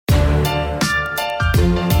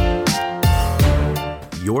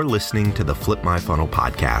You're listening to the Flip My Funnel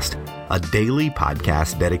podcast, a daily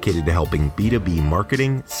podcast dedicated to helping B2B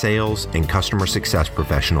marketing, sales, and customer success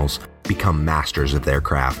professionals become masters of their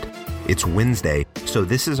craft. It's Wednesday, so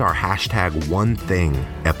this is our hashtag One Thing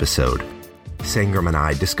episode. Sangram and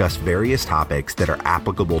I discuss various topics that are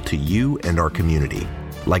applicable to you and our community,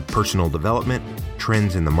 like personal development,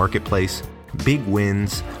 trends in the marketplace, big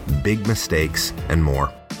wins, big mistakes, and more.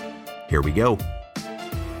 Here we go.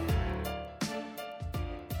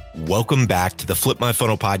 Welcome back to the Flip My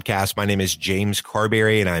Funnel podcast. My name is James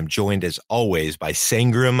Carberry, and I'm joined as always by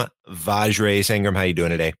Sangram Vajre. Sangram, how you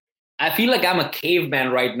doing today? I feel like I'm a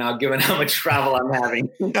caveman right now, given how much travel I'm having.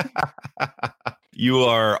 You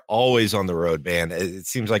are always on the road, man. It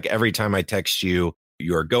seems like every time I text you,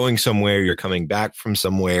 you're going somewhere, you're coming back from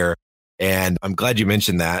somewhere. And I'm glad you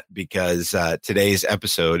mentioned that because today's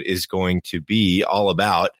episode is going to be all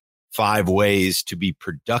about 5 ways to be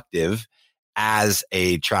productive as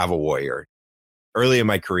a travel warrior. Early in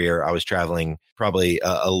my career, I was traveling probably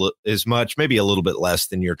as much, maybe a little bit less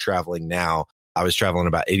than you're traveling now. I was traveling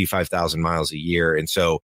about 85,000 miles a year. And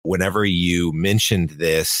so whenever you mentioned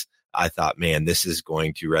this, I thought, man, this is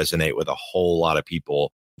going to resonate with a whole lot of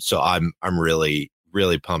people. So I'm really,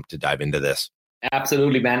 really pumped to dive into this.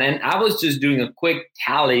 Absolutely, man. And I was just doing a quick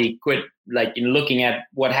tally, looking at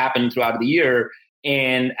what happened throughout the year.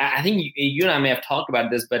 And I think you and I may have talked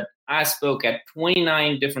about this, but I spoke at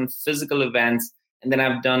 29 different physical events. And then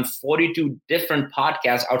I've done 42 different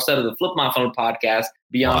podcasts outside of the Flip My Funnel podcast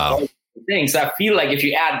beyond all the things. So I feel like if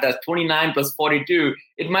you add that 29 plus 42,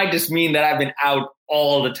 it might just mean that I've been out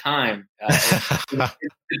all the time.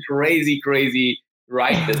 It's crazy,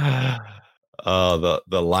 right? Oh,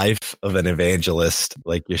 the life of an evangelist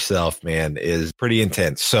like yourself, man, is pretty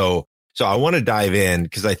intense. So I want to dive in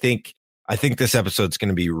because I think this episode's going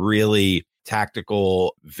to be really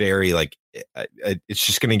tactical, very it's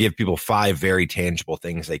just going to give people 5 very tangible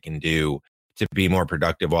things they can do to be more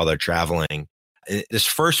productive while they're traveling. This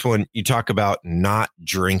first one, you talk about not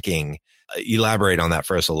drinking. Elaborate on that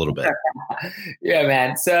for us a little bit. Yeah,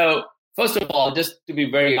 man. So first of all, just to be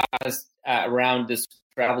very honest around this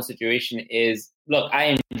travel situation is, look,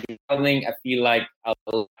 I enjoy traveling. I feel like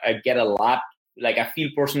I get a lot. Like I feel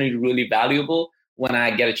personally really valuable when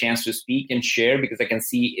I get a chance to speak and share because I can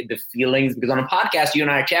see the feelings. Because on a podcast, you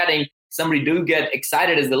and I are chatting, somebody do get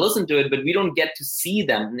excited as they listen to it, but we don't get to see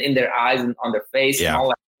them in their eyes and on their face and all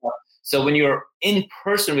that stuff. So when you're in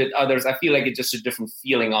person with others, I feel like it's just a different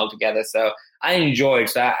feeling altogether. So I enjoy it.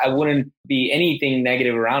 So I wouldn't be anything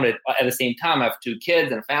negative around it. At the same time, I have 2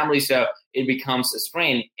 kids and a family, so it becomes a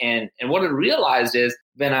strain. And what I realized is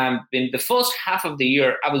when I'm in the first half of the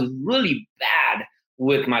year, I was really bad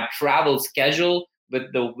with my travel schedule,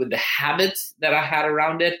 with the habits that I had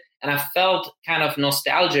around it. And I felt kind of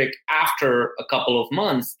nostalgic after a couple of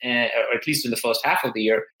months, or at least in the first half of the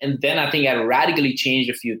year. And then I think I radically changed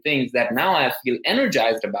a few things that now I feel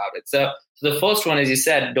energized about it. So the first one, as you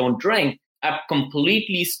said, don't drink. I've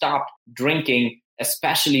completely stopped drinking,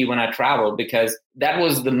 especially when I travel, because that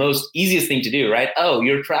was the most easiest thing to do, right? Oh,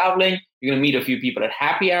 you're traveling, you're going to meet a few people at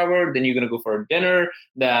happy hour, then you're going to go for a dinner,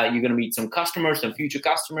 you're going to meet some customers, some future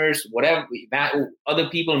customers, whatever, other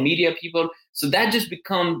people, media people. So that just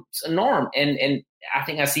becomes a norm. And I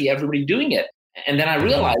think I see everybody doing it. And then I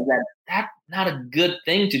realized that that's not a good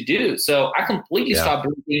thing to do. So I completely stopped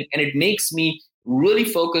drinking, and it makes me really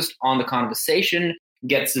focused on the conversation,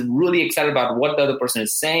 gets really excited about what the other person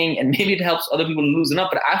is saying, and maybe it helps other people loosen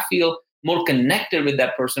up. But I feel more connected with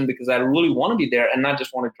that person because I really want to be there and not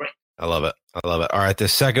just want to drink. I love it. All right. The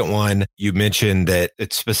second one, you mentioned that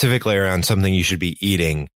it's specifically around something you should be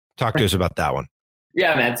eating. Talk to us about that one.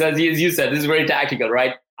 Yeah, man. So as you said, this is very tactical,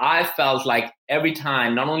 right? I felt like every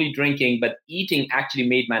time, not only drinking, but eating actually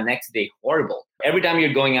made my next day horrible. Every time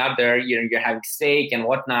you're going out there, you're having steak and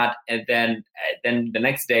whatnot. And then the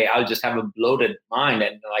next day I'll just have a bloated mind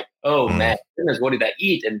and like, oh man, goodness, what did I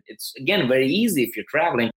eat? And it's, again, very easy if you're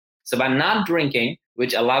traveling. So by not drinking,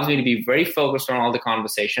 which allows me to be very focused on all the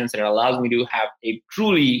conversations, and it allows me to have a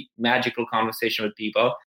truly magical conversation with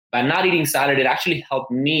people. By not eating salad, it actually helped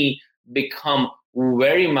me become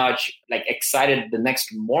very much like excited the next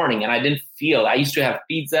morning. And I used to have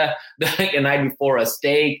pizza the night before, a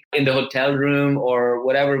steak in the hotel room or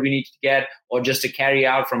whatever we need to get, or just to carry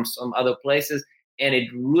out from some other places. And it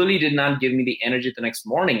really did not give me the energy the next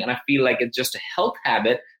morning. And I feel like it's just a health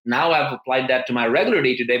habit. Now I've applied that to my regular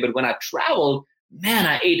day to day. But when I traveled, man,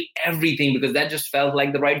 I ate everything because that just felt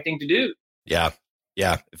like the right thing to do. Yeah.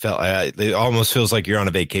 Yeah, it almost feels like you're on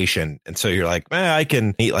a vacation. And so you're like, I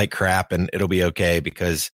can eat like crap and it'll be okay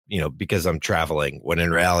because I'm traveling, when in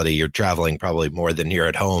reality, you're traveling probably more than you're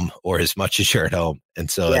at home or as much as you're at home. And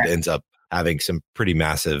so Yeah. it ends up having some pretty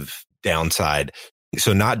massive downside.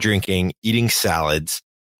 So not drinking, eating salads.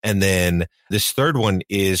 And then this third one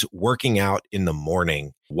is working out in the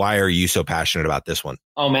morning. Why are you so passionate about this one?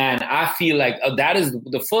 Oh man, I feel like that is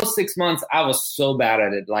the first 6 months. I was so bad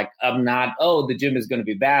at it. Like I'm not. Oh, the gym is going to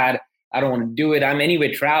be bad. I don't want to do it. I'm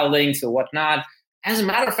anyway traveling, so whatnot. As a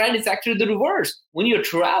matter of fact, it's actually the reverse. When you're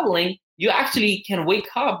traveling, you actually can wake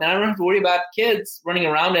up and I don't have to worry about kids running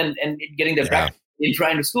around and getting their breakfast and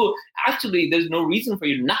trying to school. Actually, there's no reason for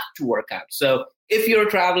you not to work out. So if you're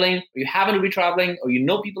traveling, or you happen to be traveling, or you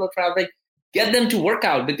know people are traveling, get them to work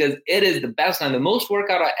out because it is the best. And the most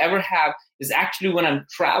workout I ever have is actually when I'm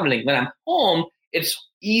traveling. When I'm home, it's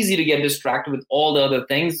easy to get distracted with all the other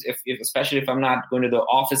things, especially if I'm not going to the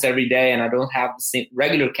office every day and I don't have the same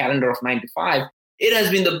regular calendar of 9 to 5. It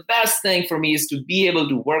has been the best thing for me is to be able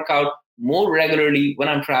to work out more regularly when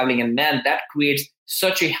I'm traveling. And man, that creates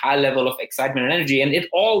such a high level of excitement and energy. And it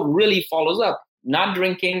all really follows up. Not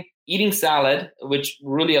drinking, eating salad, which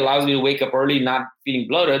really allows me to wake up early, not feeling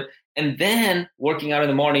bloated. And then working out in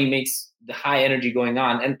the morning makes the high energy going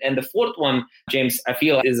on. And the fourth one, James, I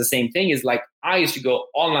feel is the same thing, is like I used to go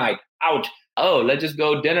all night out. Oh, let's just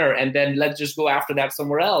go dinner and then let's just go after that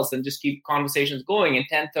somewhere else and just keep conversations going. And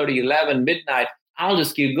 10:30, 11, midnight, I'll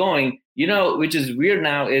just keep going. Which is weird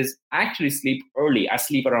now is I actually sleep early. I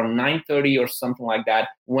sleep around 9:30 or something like that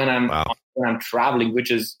when I'm traveling,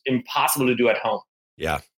 which is impossible to do at home.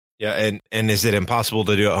 Yeah. Yeah. And is it impossible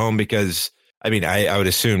to do at home? Because I would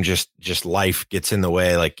assume just life gets in the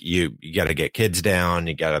way. Like you got to get kids down,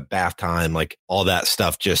 you got a bath time, like all that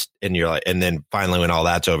stuff and you're like, and then finally when all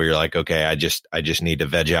that's over, you're like, okay, I just need to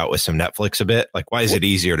veg out with some Netflix a bit. Like, why is it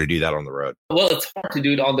easier to do that on the road? Well, it's hard to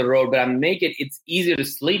do it on the road, but it's easier to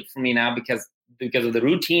sleep for me now because of the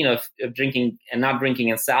routine of drinking and not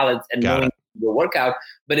drinking and salads and knowing the workout.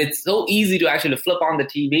 But it's so easy to actually flip on the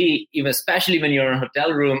TV, even especially when you're in a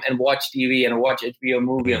hotel room and watch TV and watch HBO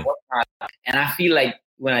movie and whatnot. And I feel like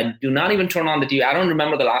when I do not even turn on the TV, I don't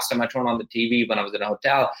remember the last time I turned on the TV when I was in a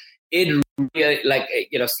hotel. It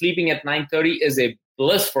really, sleeping at 9:30 is a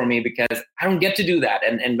bliss for me because I don't get to do that.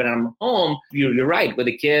 And when I'm home, you're right, with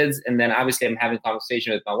the kids. And then obviously I'm having a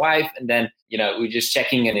conversation with my wife. And then, we're just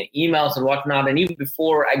checking in the emails and whatnot. And even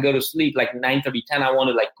before I go to sleep, like 9:30, 10, I want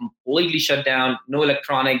to like completely shut down, no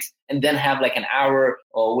electronics, and then have like an hour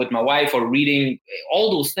with my wife or reading,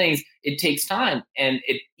 all those things. It takes time and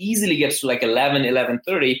it easily gets to like 11,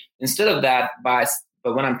 11:30. Instead of that,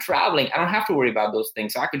 but when I'm traveling, I don't have to worry about those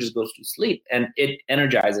things. So I could just go to sleep and it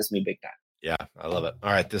energizes me big time. Yeah, I love it.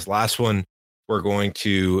 All right. This last one we're going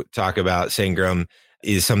to talk about, Sangram,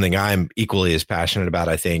 is something I'm equally as passionate about,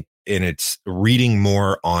 I think. And it's reading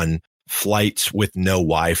more on flights with no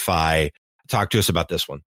Wi-Fi. Talk to us about this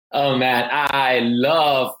one. Oh, man, I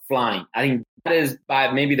love flying. I think that is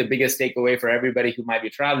maybe the biggest takeaway for everybody who might be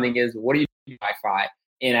traveling is what do you do with Wi-Fi?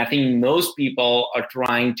 And I think most people are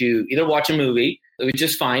trying to either watch a movie, which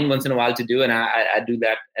is fine once in a while to do. And I do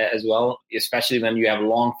that as well, especially when you have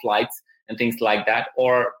long flights and things like that,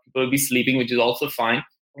 or people will be sleeping, which is also fine.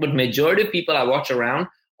 But majority of people I watch around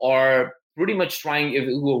are pretty much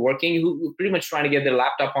who are working, who pretty much trying to get their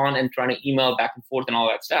laptop on and trying to email back and forth and all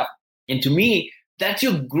that stuff. And to me, that's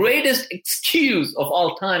your greatest excuse of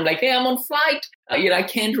all time. Like, hey, I'm on flight. I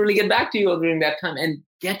can't really get back to you during that time. And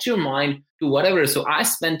get your mind to whatever. So I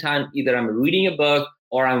spend time, either I'm reading a book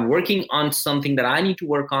or I'm working on something that I need to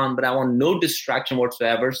work on, but I want no distraction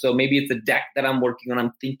whatsoever. So maybe it's a deck that I'm working on.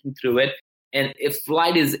 I'm thinking through it. And if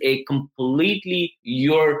flight is a completely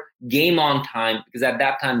your game on time, because at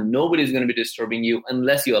that time, nobody's going to be disturbing you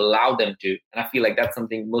unless you allow them to. And I feel like that's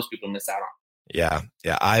something most people miss out on. Yeah.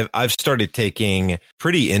 I've started taking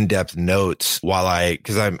pretty in-depth notes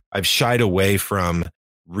because I've shied away from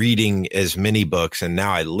reading as many books, and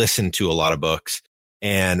now I listen to a lot of books.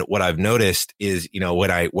 And what I've noticed is,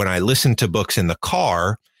 when I listen to books in the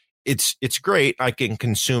car, it's great. I can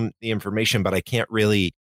consume the information, but I can't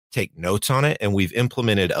really take notes on it. And we've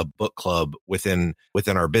implemented a book club within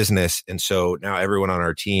our business. And so now everyone on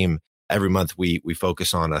our team, every month we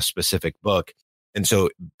focus on a specific book. And so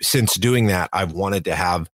since doing that, I've wanted to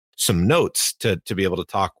have some notes to be able to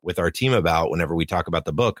talk with our team about whenever we talk about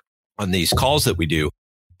the book on these calls that we do.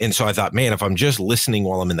 And so I thought, man, if I'm just listening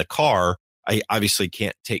while I'm in the car, I obviously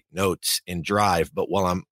can't take notes and drive. But while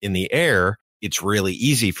I'm in the air, it's really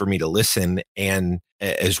easy for me to listen and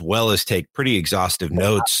as well as take pretty exhaustive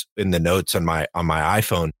notes in the notes on my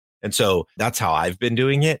iPhone. And so that's how I've been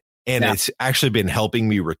doing it. And it's actually been helping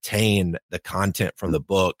me retain the content from the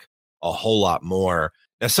book a whole lot more.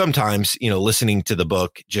 Now, sometimes, listening to the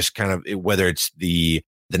book, just kind of, whether it's the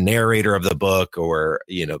narrator of the book or,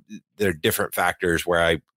 there are different factors where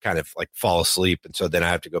I kind of like fall asleep. And so then I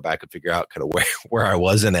have to go back and figure out kind of where I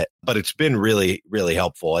was in it. But it's been really, really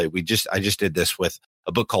helpful. I just did this with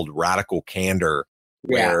a book called Radical Candor,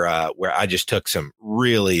 where I just took some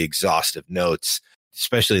really exhaustive notes,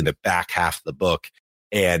 especially in the back half of the book.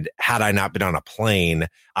 And had I not been on a plane,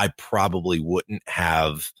 I probably wouldn't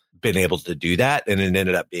have been able to do that. And it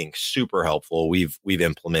ended up being super helpful. We've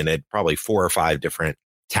implemented probably 4 or 5 different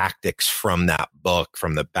tactics from that book,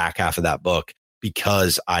 from the back half of that book,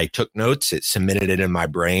 because I took notes, it cemented it in my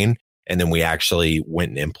brain, and then we actually went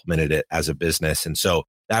and implemented it as a business. And so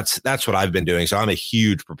that's what I've been doing. So I'm a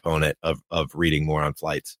huge proponent of reading more on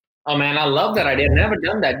flights. Oh man, I love that idea. I've never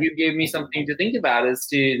done that. You gave me something to think about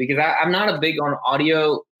because I'm not a big on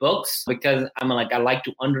audio books because I like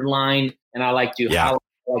to underline and I like to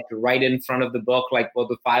write in front of the book, like what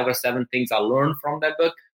the 5 or 7 things I learned from that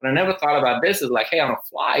book. But I never thought about this is like, hey, on a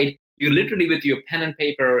flight, you literally with your pen and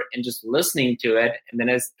paper and just listening to it. And then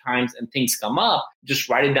as times and things come up, just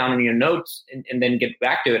write it down in your notes and then get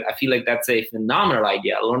back to it. I feel like that's a phenomenal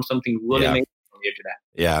idea. I learned something really amazing from you today.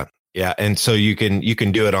 Yeah. Yeah. And so you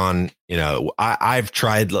can do it on, I've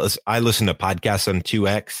tried, I listen to podcasts on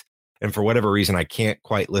 2X, and for whatever reason, I can't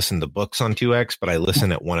quite listen to books on 2X, but I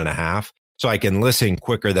listen at 1.5. So I can listen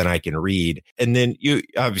quicker than I can read. And then you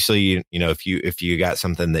obviously, if you got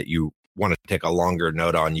something that you want to take a longer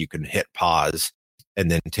note on, you can hit pause and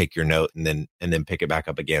then take your note and then pick it back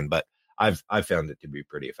up again. But I've found it to be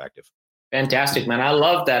pretty effective. Fantastic, man. I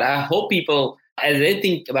love that. I hope people, as they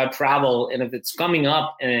think about travel, and if it's coming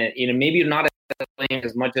up, maybe you're not traveling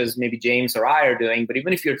as much as maybe James or I are doing, but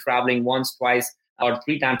even if you're traveling once, twice, or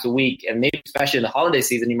 3 times a week, and maybe especially in the holiday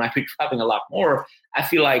season, you might be traveling a lot more. I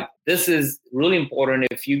feel like this is really important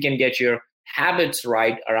if you can get your habits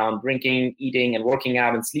right around drinking, eating, and working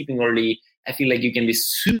out and sleeping early. I feel like you can be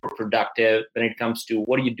super productive when it comes to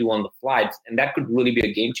what do you do on the flights, and that could really be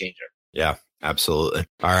a game changer. Yeah. Absolutely.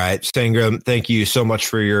 All right, Sangram, thank you so much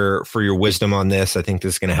for your wisdom on this. I think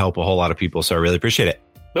this is going to help a whole lot of people, so I really appreciate it.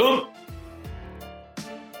 Boom.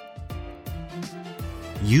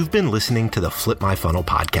 You've been listening to the Flip My Funnel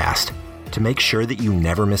podcast. To make sure that you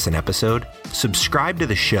never miss an episode, subscribe to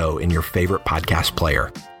the show in your favorite podcast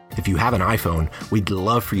player. If you have an iPhone, we'd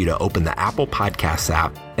love for you to open the Apple Podcasts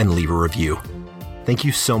app and leave a review. Thank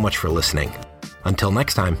you so much for listening. Until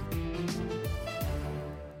next time.